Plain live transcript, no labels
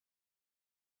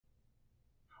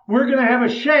We're going to have a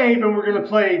shave and we're going to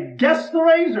play Guess the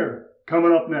Razor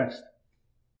coming up next.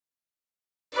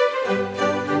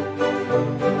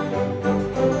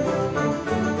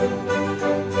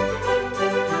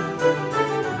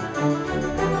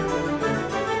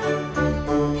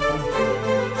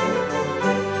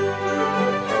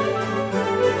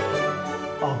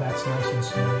 Oh, that's nice and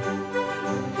smooth.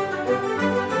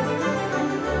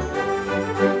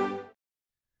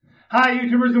 Hi,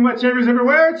 YouTubers and wet shavers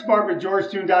everywhere. It's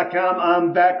BarberGeorgeTune.com.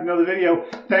 I'm back with another video.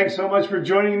 Thanks so much for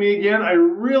joining me again. I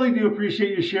really do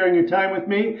appreciate you sharing your time with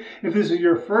me. If this is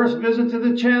your first visit to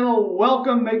the channel,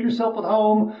 welcome. Make yourself at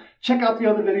home. Check out the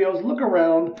other videos. Look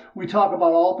around. We talk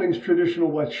about all things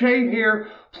traditional wet shave here.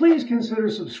 Please consider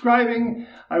subscribing.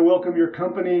 I welcome your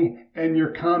company and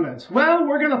your comments. Well,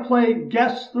 we're going to play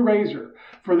Guess the Razor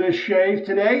for this shave.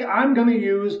 Today, I'm going to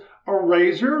use a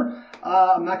razor.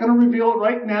 I'm not going to reveal it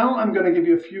right now. I'm going to give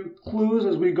you a few clues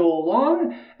as we go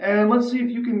along, and let's see if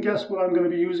you can guess what I'm going to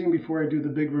be using before I do the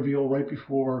big reveal right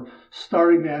before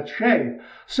starting that shave.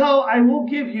 So I will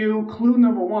give you clue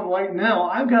number one right now.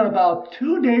 I've got about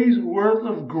 2 days worth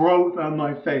of growth on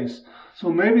my face,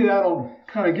 so maybe that'll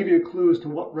kind of give you a clue as to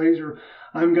what razor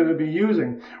I'm going to be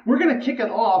using. We're going to kick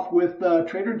it off with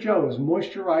Trader Joe's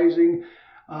moisturizing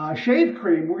shave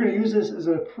cream. We're going to use this as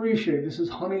a pre-shave. This is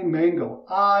honey mango.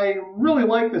 I really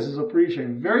like this as a pre-shave.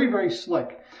 Very, very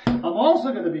slick. I'm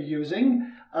also going to be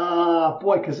using,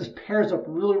 because this pairs up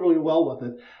really, really well with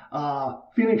it,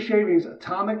 Phoenix Shaving's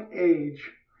Atomic Age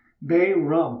Bay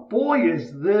Rum. Boy,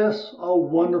 is this a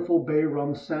wonderful bay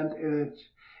rum scent, and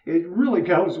it really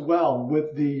goes well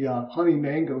with the honey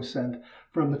mango scent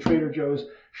from the Trader Joe's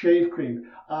shave cream.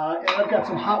 And I've got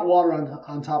some hot water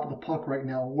on top of the puck right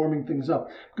now, warming things up.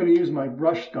 I'm going to use my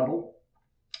brush scuttle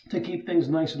to keep things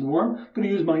nice and warm. I'm going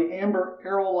to use my Amber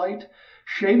Aerolite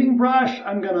shaving brush.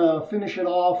 I'm going to finish it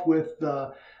off with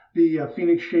the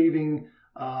Phoenix Shaving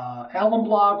Alum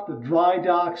Block, the Dry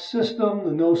Dock System,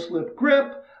 the No Slip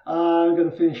Grip. I'm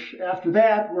going to finish after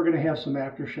that. We're going to have some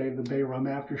aftershave, the Bay Rum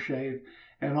aftershave,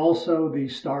 and also the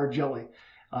Star Jelly.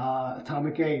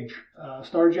 Atomic Age,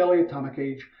 Star Jelly, Atomic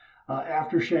Age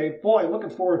aftershave. Boy, looking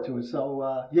forward to it.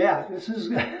 So yeah, this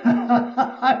is,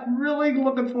 I'm really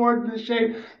looking forward to this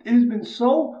shave. It has been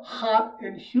so hot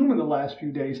and humid the last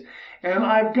few days, and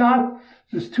I've got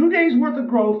this 2 days worth of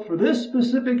growth for this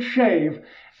specific shave,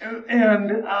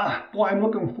 and boy, I'm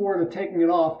looking forward to taking it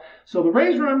off. So the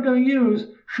razor I'm going to use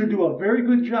should do a very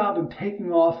good job in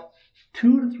taking off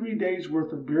 2 to 3 days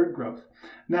worth of beard growth.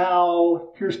 Now,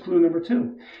 here's clue number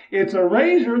two. It's a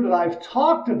razor that I've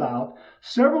talked about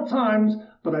several times,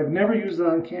 but I've never used it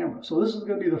on camera. So this is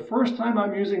going to be the first time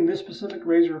I'm using this specific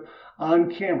razor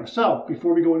on camera. So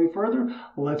before we go any further,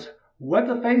 let's wet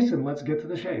the face and let's get to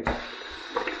the shave.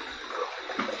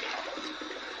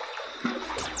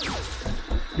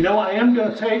 You know, I am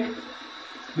going to take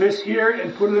this here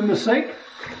and put it in the sink.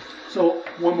 So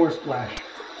one more splash.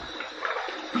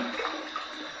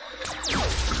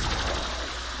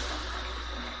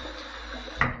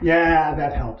 Yeah,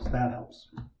 that helps. That helps.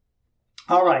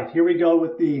 All right, here we go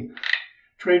with the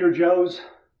Trader Joe's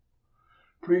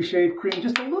pre-shave cream.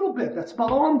 Just a little bit. That's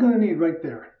about all I'm going to need right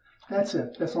there. That's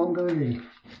it. That's all I'm going to need.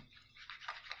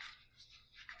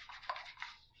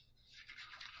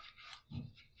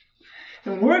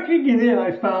 And working it in,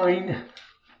 I find,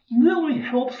 really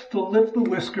helps to lift the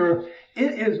whisker.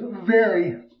 It is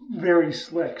very, very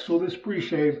slick. So this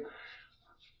pre-shave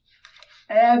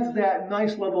adds that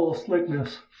nice level of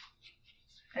slickness.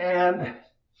 And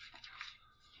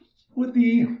with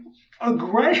the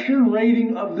aggression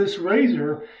rating of this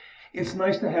razor, it's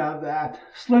nice to have that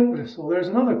slickness. So there's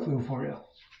another clue for you.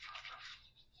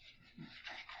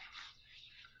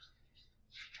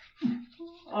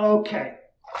 Okay.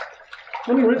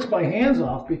 Let me rinse my hands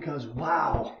off because,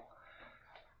 wow,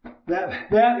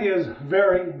 that is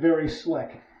very, very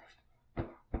slick.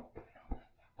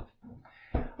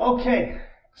 Okay,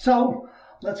 so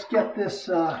let's get this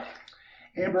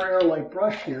Amber Aerolite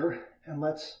brush here and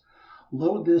let's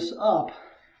load this up.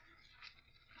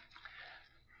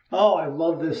 Oh, I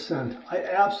love this scent. I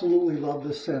absolutely love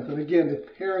this scent. And again,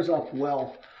 it pairs up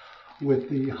well with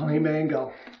the honey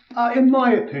mango. In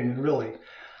my opinion, really.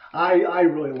 I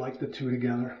really like the two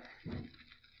together.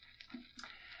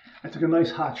 I took a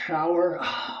nice hot shower.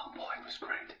 Oh, boy, it was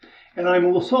great. And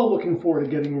I'm so looking forward to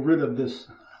getting rid of this,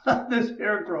 this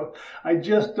hair growth. I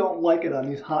just don't like it on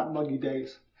these hot, muggy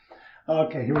days.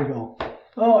 Okay, here we go.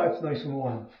 Oh, that's nice and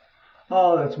warm.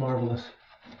 Oh, that's marvelous.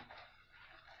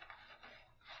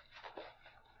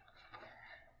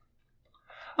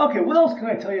 Okay, what else can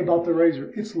I tell you about the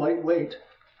razor? It's lightweight.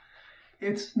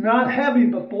 It's not heavy,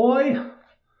 but boy,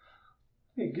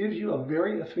 it gives you a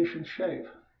very efficient shave.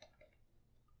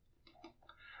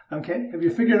 Okay, have you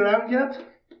figured it out yet?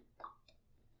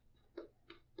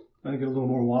 I'm going to get a little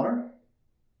more water.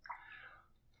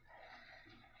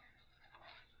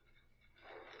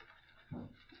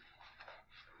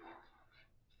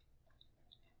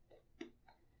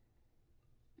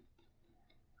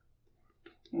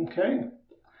 Okay,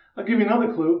 I'll give you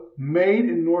another clue. Made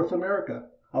in North America.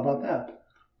 How about that?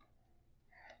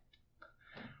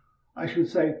 I should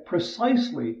say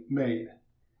precisely made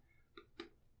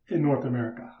in North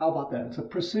America. How about that? It's a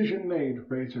precision-made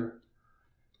razor.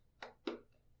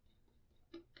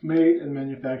 Made and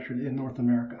manufactured in North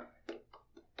America.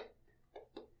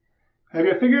 Have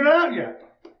you figured it out yet?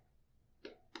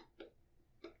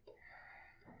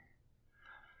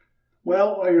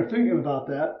 Well, while you're thinking about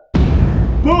that,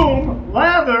 boom,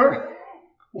 lather.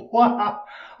 Wow.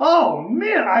 Oh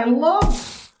man,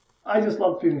 I just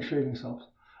love feeding shaving soaps.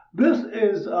 This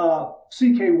is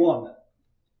CK1.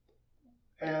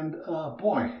 And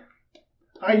boy,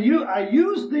 I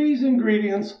use these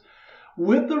ingredients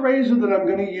with the razor that I'm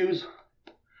going to use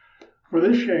for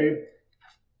this shave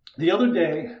the other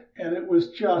day, and it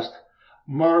was just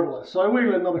marvelous. So I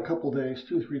waited another couple days,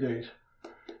 2-3 days,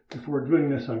 before doing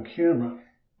this on camera.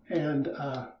 And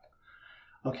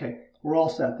okay, we're all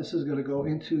set. This is going to go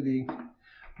into the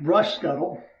brush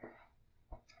scuttle,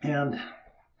 and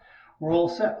we're all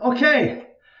set. Okay,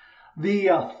 the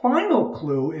final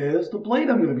clue is the blade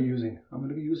I'm going to be using. I'm going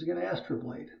to be using an Astra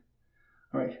blade.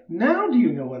 All right, now do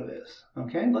you know what it is?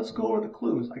 Okay, let's go over the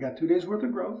clues. I got 2 days worth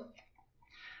of growth.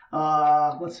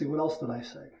 Let's see, what else did I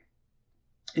say?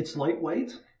 It's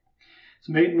lightweight. It's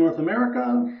made in North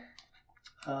America.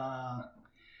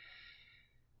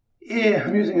 Yeah,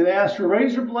 I'm using an Astra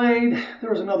razor blade. There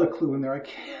was another clue in there.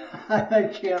 I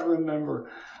can't remember.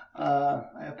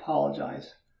 I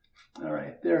apologize. All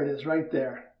right, there it is, right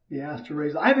there. The Astra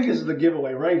razor. I think this is a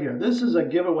giveaway right here. This is a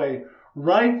giveaway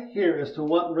right here as to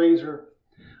what razor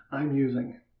I'm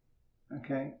using.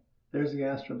 Okay, there's the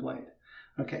Astra blade.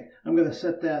 Okay, I'm going to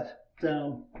set that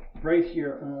down right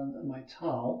here on my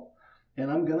towel, and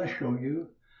I'm going to show you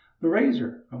the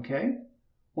razor. Okay,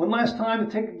 one last time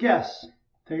to take a guess.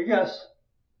 Take a guess.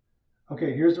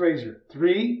 Okay, here's the razor.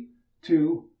 3,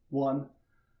 2, 1.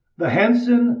 The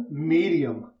Henson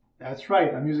Medium. That's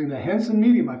right, I'm using the Henson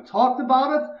Medium. I've talked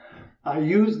about it. I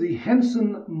use the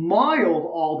Henson Mild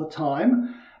all the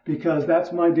time because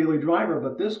that's my daily driver,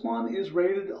 but this one is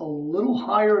rated a little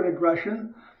higher in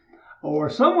aggression, or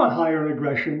somewhat higher in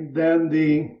aggression than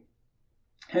the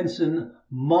Henson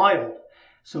Mild.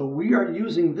 So we are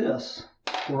using this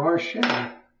for our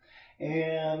shave.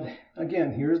 And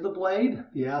again, here's the blade,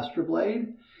 the Astra blade,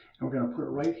 and we're going to put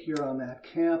it right here on that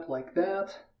cap like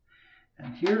that.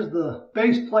 And here's the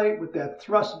base plate with that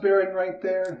thrust bearing right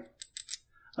there.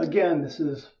 Again, this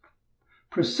is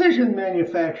precision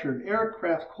manufactured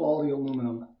aircraft quality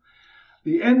aluminum.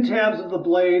 The end tabs of the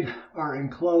blade are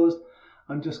enclosed.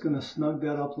 I'm just going to snug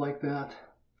that up like that.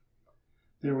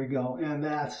 There we go. And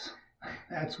that's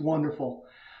wonderful.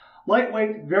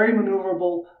 Lightweight, very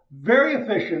maneuverable, very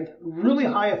efficient, really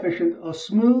high efficient, a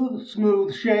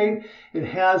smooth shave. It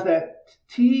has that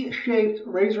T-shaped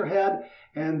razor head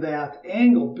and that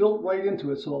angle built right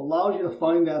into it, so it allows you to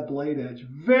find that blade edge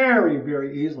very,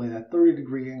 very easily. That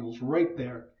 30-degree angle's right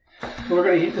there. So we're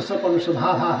going to heat this up under some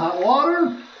hot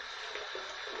water.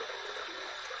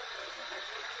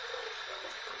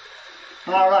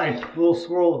 All right, a little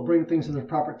swirl to bring things to the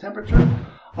proper temperature.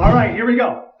 All right, here we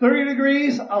go. 30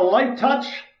 degrees, a light touch.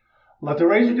 Let the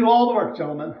razor do all the work,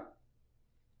 gentlemen.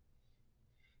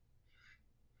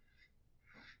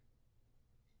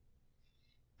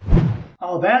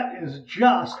 Oh, that is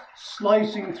just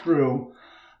slicing through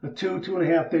the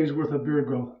 2.5 days worth of beard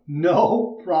growth.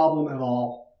 No problem at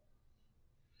all.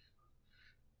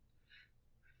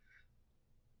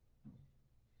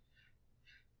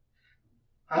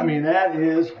 I mean, that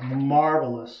is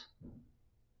marvelous.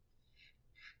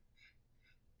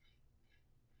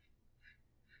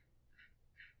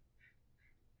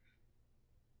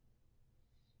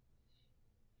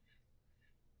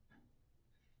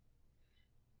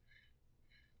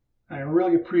 I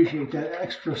really appreciate that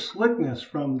extra slickness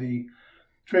from the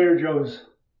Trader Joe's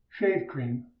shave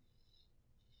cream.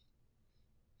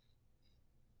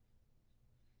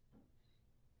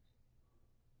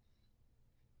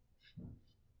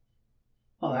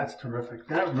 Oh, that's terrific.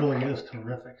 That really is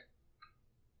terrific.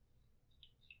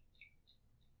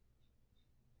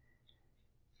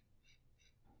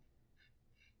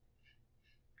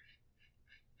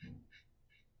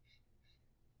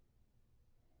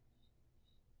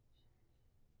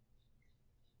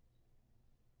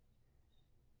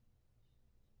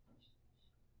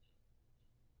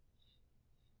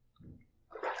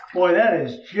 Boy, that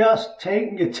is just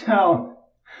taking it down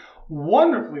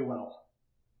wonderfully well.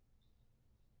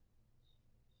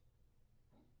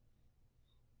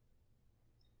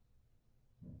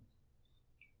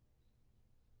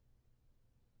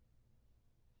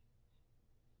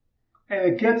 And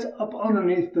it gets up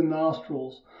underneath the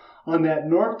nostrils on that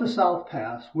north to south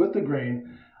pass with the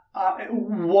grain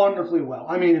wonderfully well.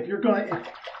 I mean, if you're going to,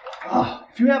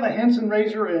 if you have a Henson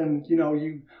razor and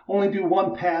you only do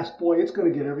one pass, boy, it's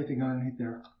going to get everything underneath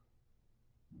there.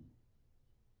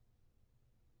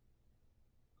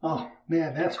 Oh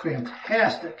man, that's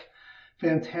fantastic,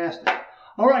 fantastic.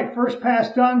 All right, first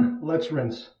pass done. Let's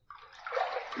rinse.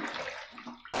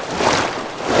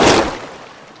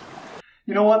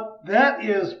 You know what? That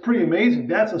is pretty amazing.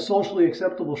 That's a socially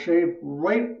acceptable shave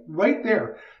right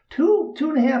there. 2 to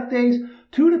 2.5 days,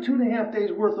 2 to 2.5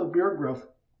 days worth of beard growth.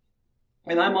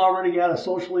 And I'm already at a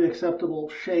socially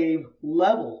acceptable shave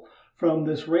level from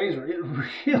this razor. It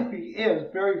really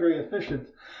is very, very efficient.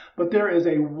 But there is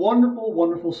a wonderful,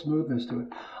 wonderful smoothness to it.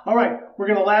 All right, we're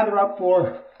going to lather up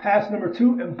for pass number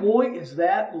 2. And boy, is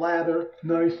that lather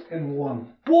nice and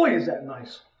warm. Boy, is that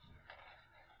nice.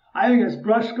 I think this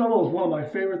brush scuttle is one of my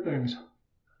favorite things.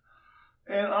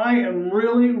 And I am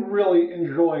really, really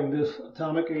enjoying this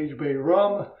Atomic Age Bay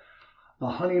rum, the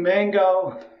honey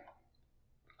mango.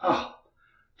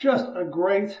 Just a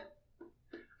great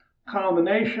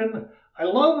combination. I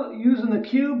love using the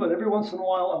cube, but every once in a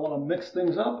while I want to mix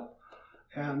things up.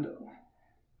 And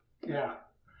yeah,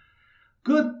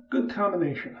 good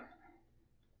combination.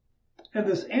 And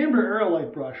this amber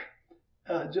aerolite brush,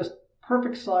 just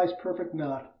perfect size, perfect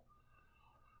knot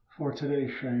for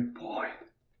today's shave. Boy,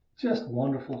 just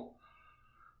wonderful.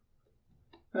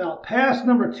 Now, pass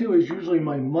number 2 is usually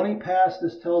my money pass.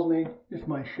 This tells me if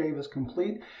my shave is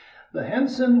complete. The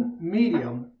Henson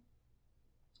Medium,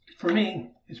 for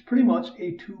me, is pretty much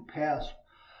a 2-pass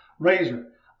razor.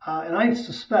 And I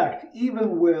suspect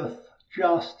even with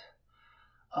just,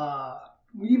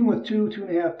 even with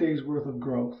 2.5 days worth of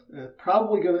growth, it's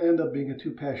probably going to end up being a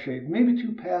 2-pass shave. Maybe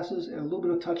 2 passes and a little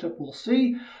bit of touch-up, we'll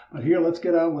see. But here, let's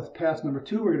get on with pass number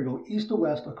 2. We're going to go east to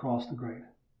west across the grain.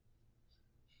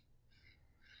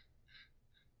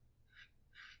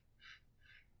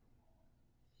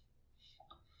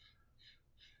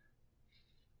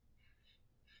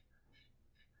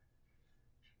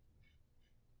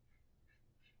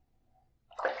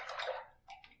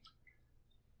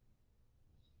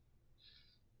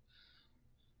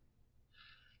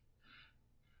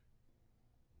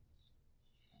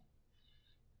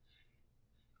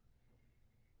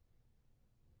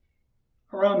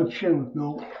 Around the chin with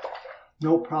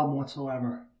no problem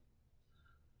whatsoever.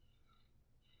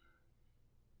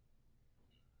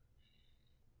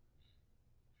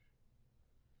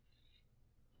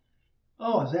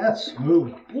 Oh, is that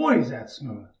smooth? Boy, is that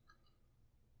smooth.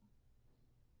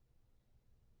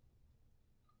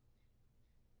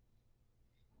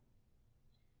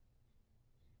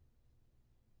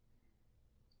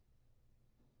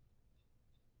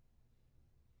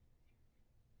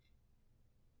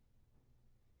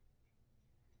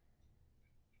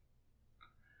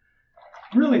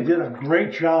 Really did a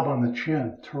great job on the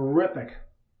chin. Terrific.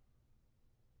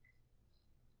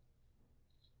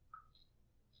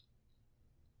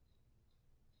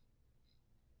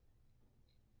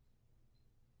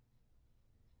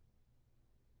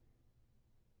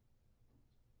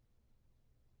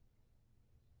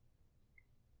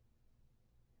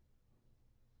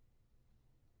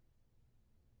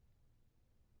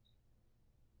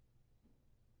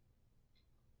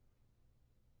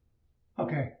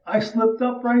 Okay, I slipped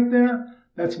up right there.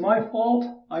 That's my fault.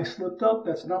 I slipped up.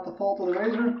 That's not the fault of the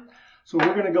razor. So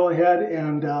we're going to go ahead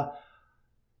and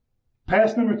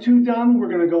pass number 2 done. We're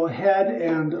going to go ahead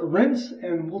and rinse,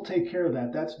 and we'll take care of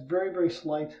that. That's very, very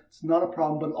slight. It's not a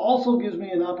problem, but it also gives me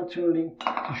an opportunity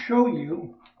to show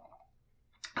you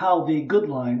how the Good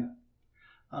Line,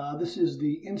 this is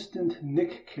the Instant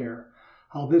Nick Care,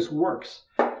 how this works.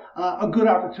 A good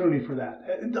opportunity for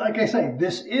that. Like I say,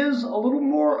 this is a little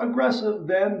more aggressive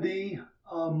than the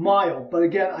mild, but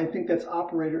again, I think that's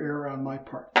operator error on my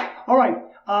part. All right,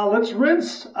 let's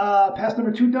rinse. Pass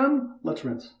number 2 done. Let's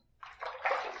rinse.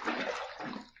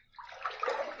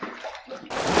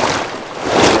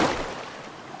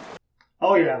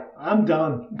 Oh yeah, I'm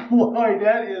done. Boy,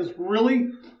 that is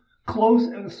really close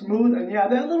and smooth. And yeah,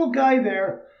 that little guy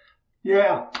there,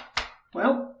 yeah,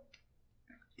 well,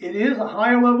 it is a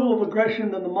higher level of aggression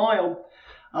than the mild.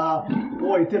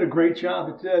 Boy, it did a great job.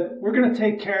 It did. We're going to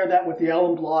take care of that with the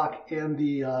Allen Block and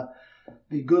the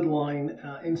Good Line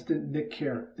Instant Nick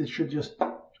Care. This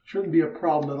shouldn't be a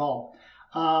problem at all.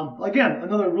 Again,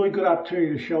 another really good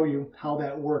opportunity to show you how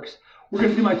that works. We're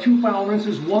going to do my 2 final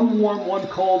rinses, one warm, one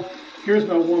cold. Here's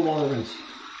my warm water rinse.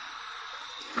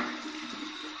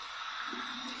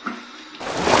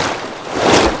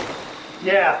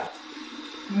 Yeah,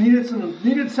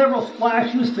 needed several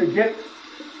splashes to get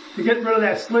rid of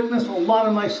that slickness, a lot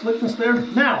of nice slickness there.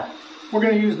 Now, we're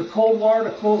going to use the cold water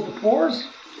to close the pores,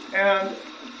 and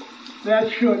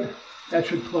that should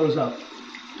close up.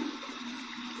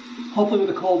 Hopefully with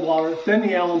the cold water, then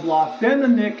the alum block, then the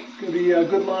Nick, the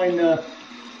Goodline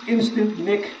Instant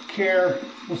Nick Care.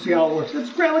 We'll see how it works.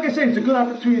 It's great, like I say, it's a good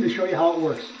opportunity to show you how it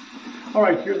works. All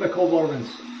right, here's my cold water rinse.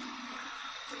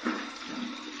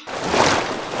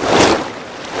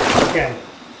 Okay,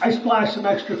 I splashed some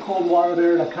extra cold water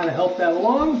there to kind of help that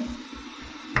along.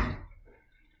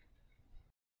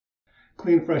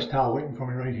 Clean, fresh towel waiting for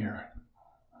me right here.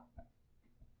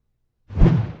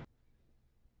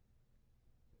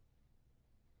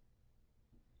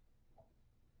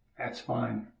 That's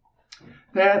fine.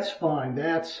 That's fine.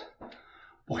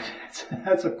 Boy,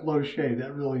 that's a close shave.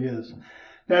 That really is.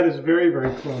 That is very,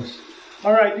 very close.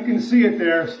 All right, you can see it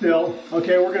there still.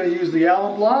 Okay, we're going to use the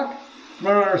alum block.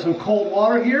 Run under some cold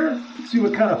water here. See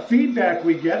what kind of feedback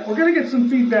we get. We're going to get some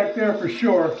feedback there for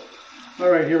sure. All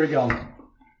right, here we go.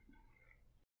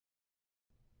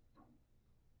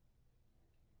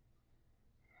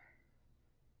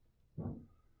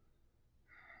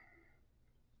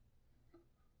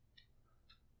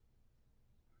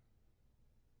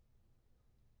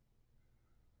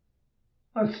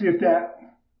 Let's see if that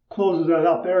closes that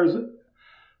up. There is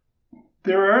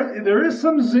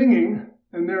some zinging,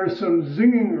 and there is some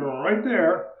zinging right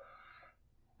there.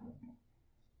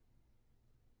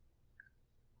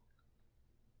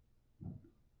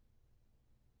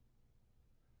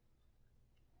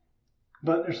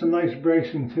 But there's some nice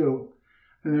bracing too.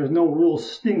 And there's no real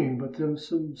stinging, but there's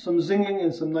some zinging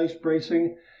and some nice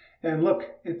bracing. And look,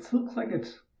 it looks like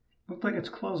it's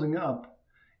closing up.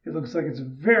 It looks like it's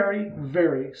very,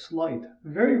 very slight.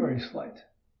 Very, very slight.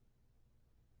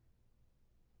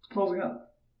 It's closing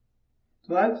up.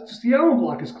 So that's just the alum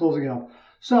block is closing up.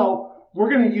 So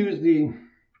we're going to use the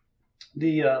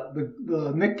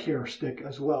Nick Care stick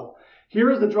as well. Here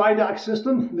is the dry dock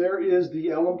system. There is the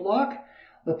alum block.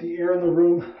 Let the air in the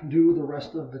room do the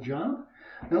rest of the job.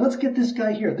 Now let's get this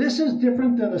guy here. This is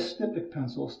different than a styptic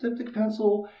pencil. Styptic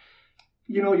pencil,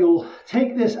 you know, you'll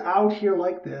take this out here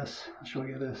like this. I'll show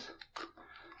you this.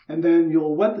 And then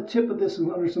you'll wet the tip of this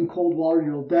under some cold water, and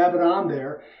you'll dab it on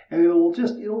there, and it'll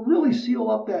really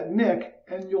seal up that nick,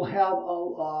 and you'll have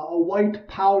a white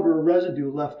powder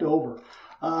residue left over.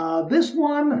 This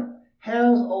one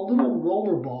has a little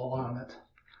roller ball on it.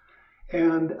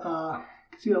 And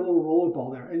see that little roller ball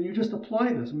there, and you just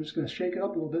apply this. I'm just going to shake it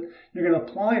up a little bit. You're going to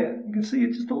apply it. You can see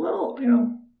it's just a little,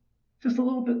 just a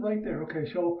little bit right there. Okay,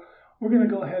 so we're going to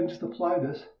go ahead and just apply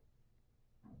this.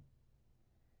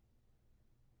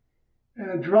 And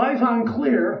it dries on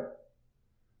clear,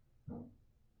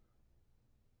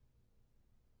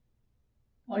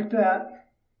 like that,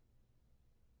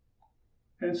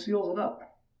 and seals it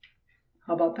up.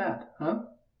 How about that, huh?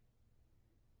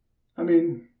 I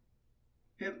mean,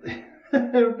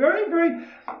 very, very,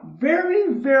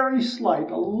 very, very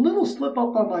slight, a little slip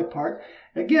up on my part.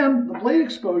 Again, the blade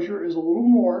exposure is a little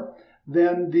more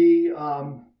than the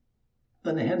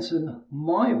Henson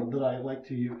mild that I like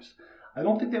to use. I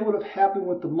don't think that would have happened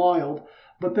with the mild,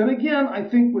 but then again, I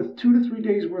think with 2 to 3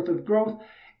 days worth of growth,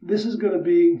 this is going to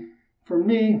be, for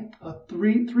me,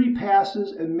 three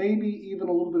passes and maybe even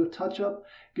a little bit of touch-up,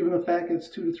 given the fact that it's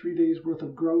 2 to 3 days worth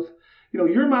of growth. You know,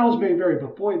 your miles may vary,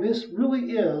 but boy, this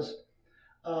really is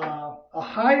a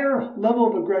higher level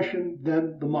of aggression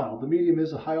than the mild. The medium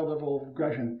is a higher level of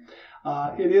aggression.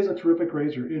 It is a terrific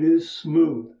razor. It is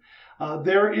smooth.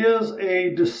 There is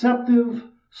a deceptive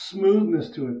smoothness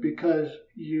to it because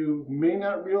you may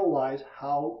not realize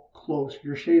how close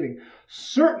you're shading.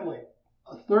 Certainly,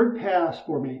 a third pass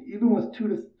for me, even with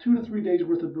 2 to 3 days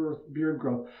worth of beard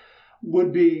growth,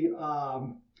 would be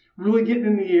really getting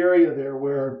in the area there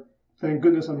where, thank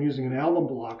goodness I'm using an alum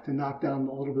block to knock down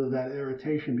a little bit of that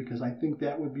irritation, because I think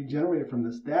that would be generated from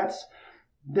this. That's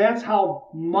how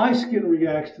my skin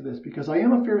reacts to this, because I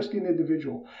am a fair-skinned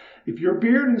individual. If your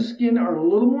beard and skin are a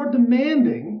little more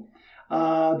demanding,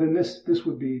 then this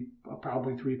would be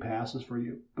probably 3 passes for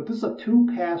you. But this is a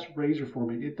 2-pass razor for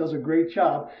me. It does a great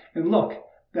job. And look,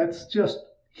 that's just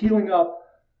healing up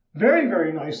very,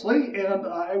 very nicely. And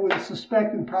I would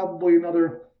suspect in probably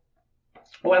another,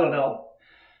 I don't know,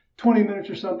 20 minutes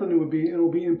or something,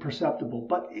 it'll be imperceptible.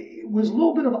 But it was a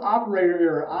little bit of operator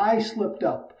error. I slipped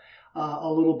up.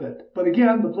 a little bit. But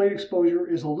again, the blade exposure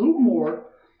is a little more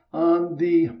on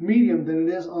the medium than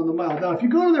it is on the mild. Now, if you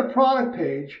go to their product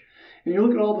page and you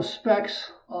look at all the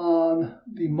specs on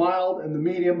the mild and the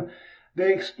medium,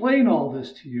 they explain all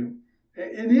this to you.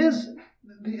 It is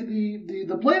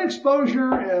the blade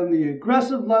exposure and the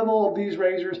aggressive level of these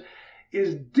razors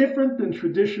is different than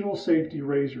traditional safety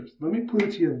razors. Let me put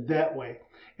it to you that way.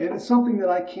 And it's something that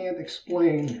I can't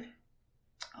explain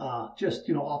just,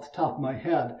 off the top of my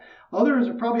head. There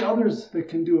are probably others that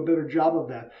can do a better job of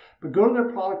that. But go to their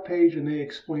product page and they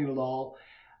explain it all.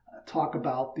 Talk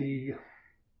about the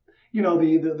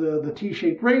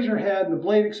T-shaped razor head and the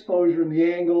blade exposure and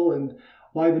the angle and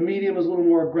why the medium is a little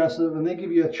more aggressive. And they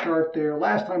give you a chart there.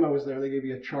 Last time I was there, they gave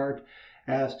you a chart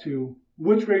as to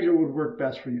which razor would work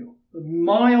best for you. The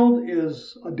mild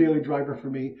is a daily driver for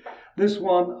me. This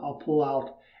one I'll pull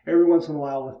out every once in a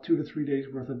while with 2 to 3 days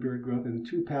worth of beard growth, and in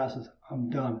 2 passes, I'm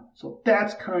done. So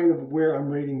that's kind of where I'm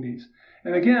rating these.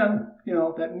 And again,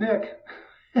 that nick,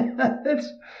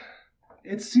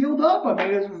 it's sealed up. I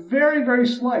mean, it's very, very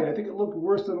slight. I think it looked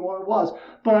worse than what it was.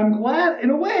 But I'm glad, in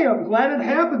a way, I'm glad it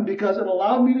happened because it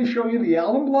allowed me to show you the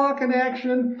alum block in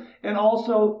action and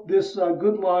also this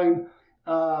good line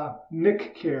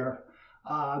nick care.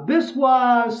 This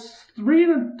was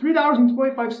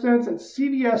 $3.25 at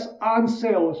CVS on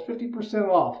sale. It was 50%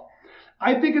 off.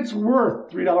 I think it's worth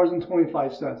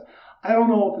 $3.25. I don't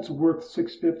know if it's worth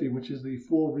 $6.50, which is the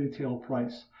full retail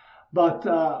price. But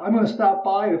I'm going to stop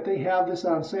by. If they have this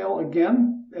on sale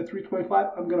again at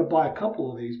 $3.25, I'm going to buy a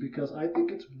couple of these because I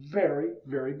think it's very,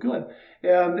 very good.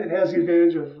 And it has the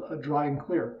advantage of dry and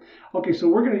clear. Okay, so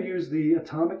we're going to use the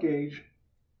Atomic Age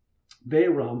Bay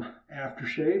Rum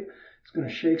aftershave. It's going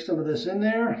to shake some of this in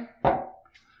there.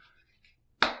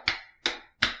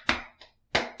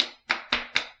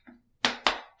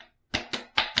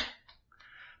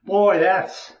 Boy,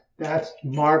 that's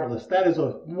marvelous. That is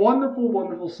a wonderful,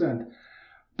 wonderful scent.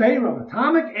 Bay Rum,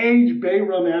 Atomic Age Bay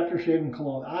Rum Aftershave and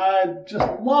Cologne. I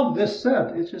just love this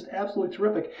scent. It's just absolutely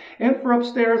terrific. And for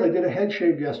upstairs, I did a head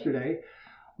shave yesterday.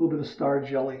 A little bit of star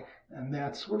jelly. And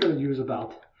we're going to use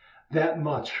about that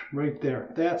much right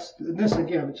there. This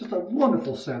again, it's just a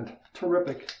wonderful scent.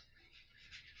 Terrific.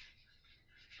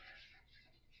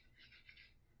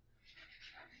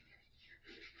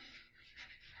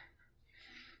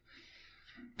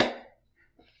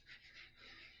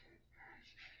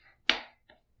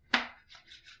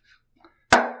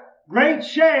 Great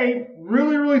shave,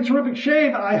 really, really terrific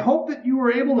shave. I hope that you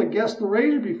were able to guess the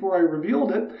razor before I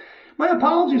revealed it. My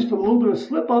apologies for a little bit of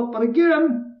slip up, but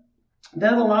again,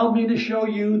 that allowed me to show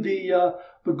you the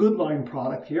Good Line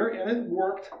product here, and it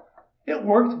worked. It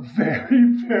worked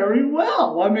very, very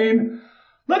well. I mean,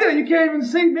 look at it. You can't even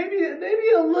see. Maybe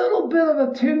a little bit of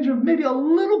a tinge of, maybe a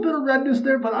little bit of redness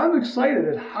there, but I'm excited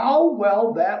at how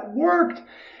well that worked.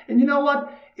 And you know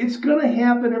what? It's going to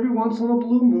happen every once in a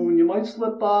blue moon. You might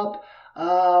slip up,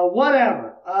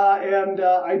 whatever.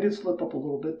 I did slip up a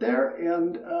little bit there,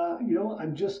 and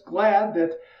I'm just glad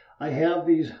that I have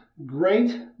these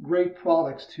great, great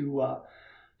products to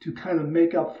kind of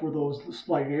make up for those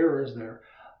slight errors there.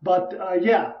 But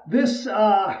yeah, this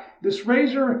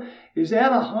razor is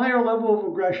at a higher level of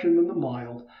aggression than the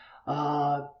mild.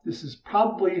 This is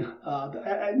probably,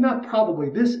 not probably,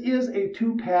 this is a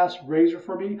 2-pass razor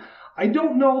for me. I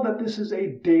don't know that this is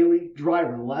a daily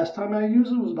driver. The last time I used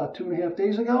it was about 2.5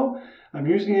 days ago. I'm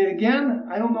using it again.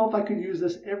 I don't know if I could use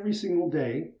this every single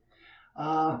day.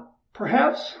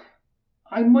 Perhaps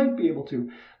I might be able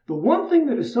to. The one thing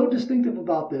that is so distinctive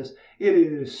about this, it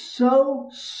is so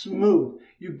smooth.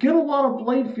 You get a lot of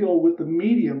blade feel with the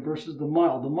medium versus the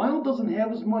mild. The mild doesn't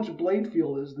have as much blade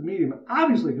feel as the medium,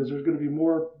 obviously because there's going to be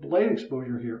more blade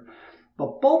exposure here.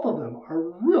 But both of them are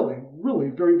really, really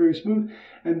very, very smooth.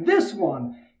 And this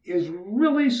one is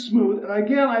really smooth. And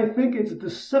again, I think it's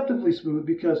deceptively smooth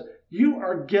because you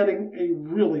are getting a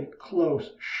really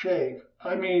close shave.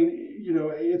 I mean,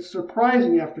 it's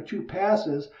surprising after 2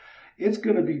 passes. It's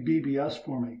going to be BBS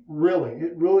for me. Really,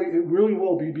 it really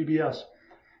will be BBS.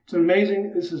 It's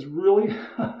amazing. This is really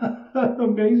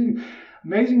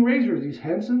amazing razors. These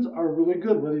Hensons are really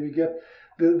good. Whether you get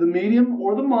the medium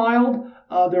or the mild,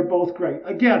 they're both great.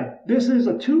 Again, this is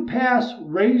a 2-pass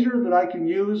razor that I can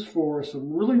use for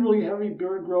some really, really heavy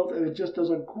beard growth, and it just does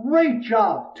a great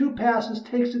job. 2 passes,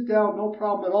 takes it down, no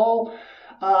problem at all.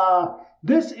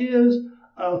 This is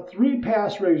a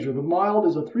 3-pass razor. The mild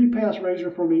is a 3-pass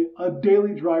razor for me, a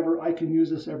daily driver. I can use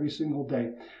this every single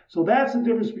day. So that's the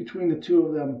difference between the two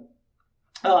of them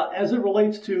as it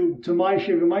relates to my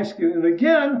shave and my skin. And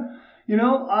again,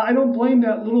 I don't blame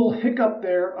that little hiccup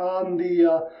there on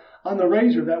the on the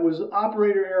razor. That was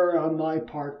operator error on my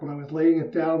part when I was laying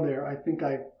it down there.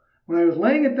 When I was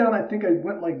laying it down, I think I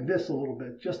went like this a little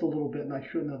bit, just a little bit, and I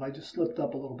shouldn't have. I just slipped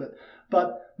up a little bit.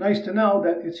 But nice to know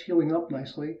that it's healing up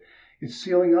nicely. It's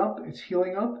sealing up, it's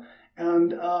healing up.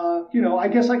 And, I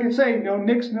guess I could say no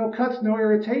nicks, no cuts, no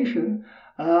irritation,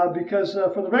 because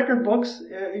for the record books,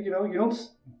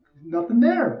 nothing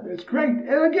there. It's great.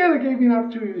 And again, it gave me an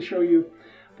opportunity to show you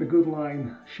the Good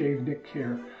Line Shave Nick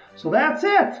Care. So that's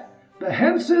it. The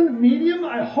Henson Medium.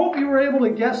 I hope you were able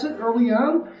to guess it early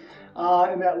on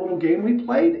in that little game we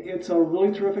played. It's a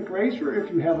really terrific razor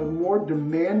if you have a more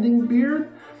demanding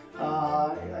beard.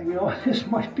 This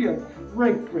might be a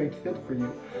great fit for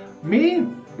you. Me,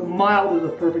 the mild is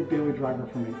a perfect daily driver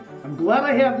for me. I'm glad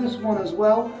I have this one as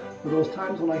well for those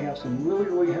times when I have some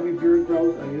really heavy beard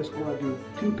growth and I just want to do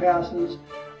 2 passes.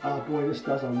 Boy, this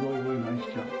does a really nice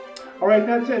job. All right,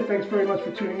 that's it. Thanks very much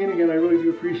for tuning in again. I really do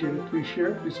appreciate it. Please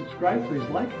share, please subscribe, please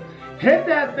like. Hit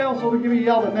that bell so it'll give you a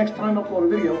yell the next time I upload a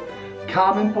video.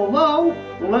 Comment below,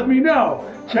 let me know.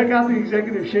 Check out the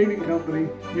Executive Shaving Company.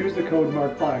 Use the code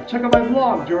MARK5. Check out my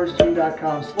blog,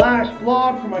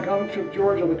 georgetoon.com/blog for my comic strip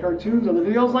George on the cartoons, on the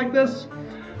videos like this.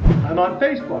 I'm on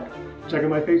Facebook. Check out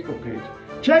my Facebook page.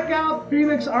 Check out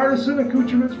Phoenix Artisan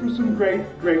Accoutrements for some great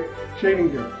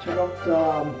shaving gear. Check out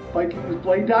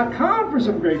VikingsBlade.com for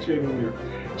some great shaving gear.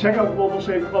 Check out Global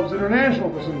Shave Clubs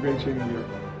International for some great shaving gear.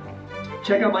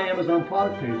 Check out my Amazon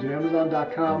product page at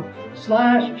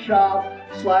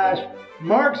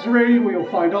amazon.com/shop/MarksRadio, where you'll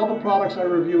find all the products I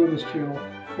review in this channel,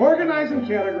 organized and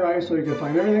categorized so you can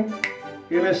find everything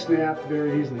in a snap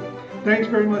very easily. Thanks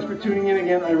very much for tuning in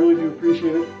again. I really do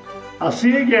appreciate it. I'll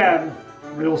see you again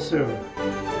real soon.